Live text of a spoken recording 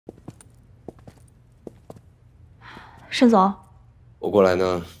盛总，我过来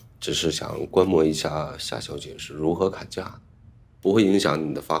呢，只是想观摩一下夏小姐是如何砍价的，不会影响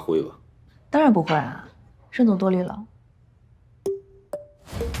你的发挥吧？当然不会啊，盛总多虑了。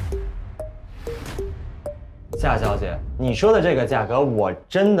夏小姐，你说的这个价格我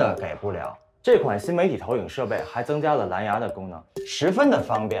真的给不了。这款新媒体投影设备还增加了蓝牙的功能，十分的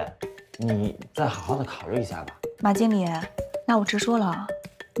方便，你再好好的考虑一下吧。马经理，那我直说了，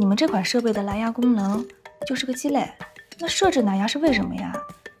你们这款设备的蓝牙功能就是个鸡肋。那设置蓝牙是为什么呀？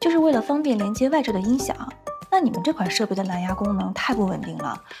就是为了方便连接外置的音响。那你们这款设备的蓝牙功能太不稳定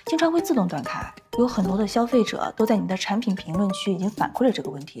了，经常会自动断开。有很多的消费者都在你的产品评论区已经反馈了这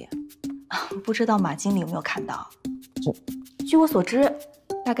个问题。不知道马经理有没有看到？据我所知，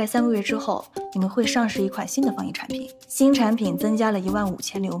大概3个月之后，你们会上市一款新的放映产品。新产品增加了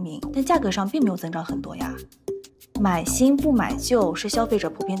15000流明，但价格上并没有增长很多呀。买新不买旧是消费者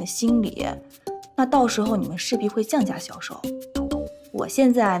普遍的心理，那到时候你们势必会降价销售。我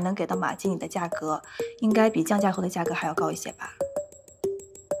现在能给到马经理的价格，应该比降价后的价格还要高一些吧？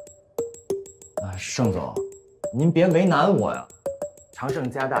盛总，您别为难我呀。长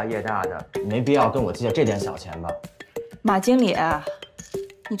盛家大业大的，没必要跟我计较这点小钱吧？马经理，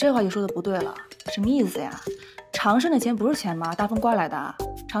你这话就说的不对了，什么意思呀？长盛的钱不是钱吗？大风刮来的。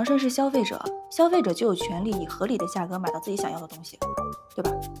长盛是消费者，消费者就有权利以合理的价格买到自己想要的东西，对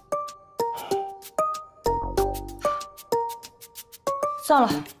吧？算了，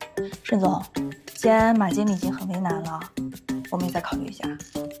盛总，既然马经理已经很为难了，我们也再考虑一下。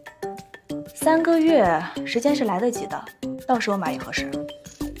3个月时间是来得及的，到时候买也合适。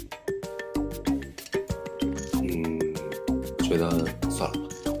觉得算了吧。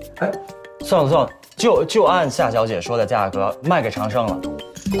哎，算了，就按夏小姐说的价格卖给长盛了。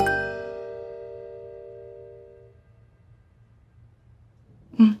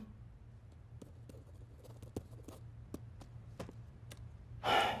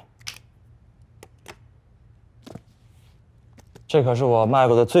这可是我卖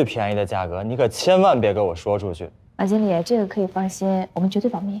过的最便宜的价格，你可千万别给我说出去。马经理，这个可以放心，我们绝对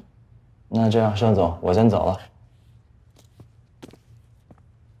保密。那这样，盛总，我先走了。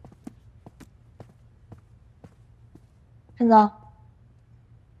盛总，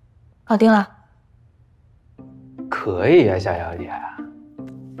搞定了。可以呀，夏小姐，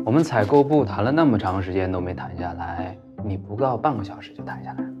我们采购部谈了那么长时间都没谈下来，你不到半个小时就谈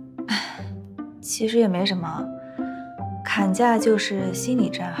下来了。其实也没什么，砍价就是心理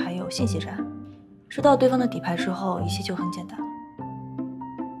战，还有信息战。知道对方的底牌之后，一切就很简单了。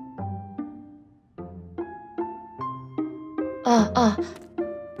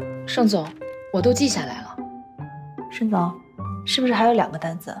盛总，我都记下来了。盛总，是不是还有2个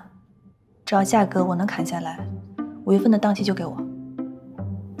单子？只要价格我能砍下来，5月份的档期就给我。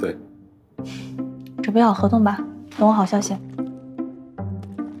对，准备好合同吧，等我好消息。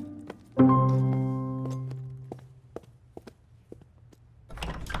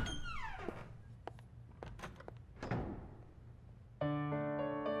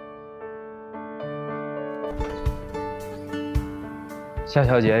夏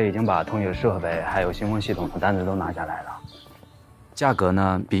小姐已经把通讯设备还有新风系统的单子都拿下来了，价格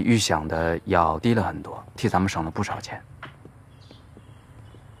呢比预想的要低了很多，替咱们省了不少钱。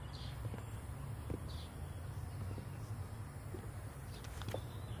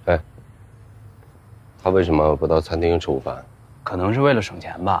哎，他为什么不到餐厅吃午饭？可能是为了省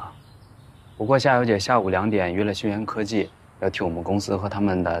钱吧。不过夏小姐下午2点约了新源科技，要替我们公司和他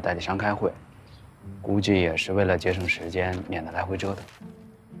们的代理商开会。估计也是为了节省时间，免得来回折腾。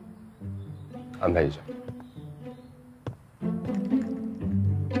安排一下。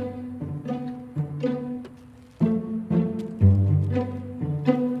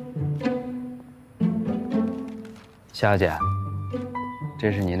夏小姐，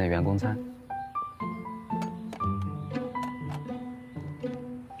这是您的员工餐。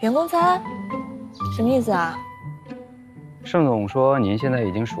员工餐？什么意思啊？盛总说您现在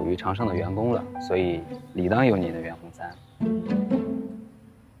已经属于长盛的员工了，所以理当有您的员工餐。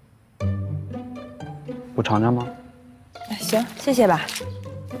不尝尝吗？行，谢谢吧。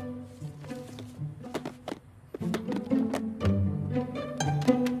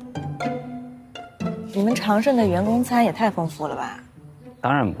你们长盛的员工餐也太丰富了吧？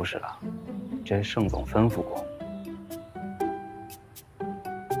当然不是了，这盛总吩咐过。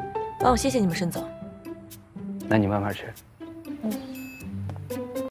哦，谢谢你们，盛总。那你慢慢吃。嗯。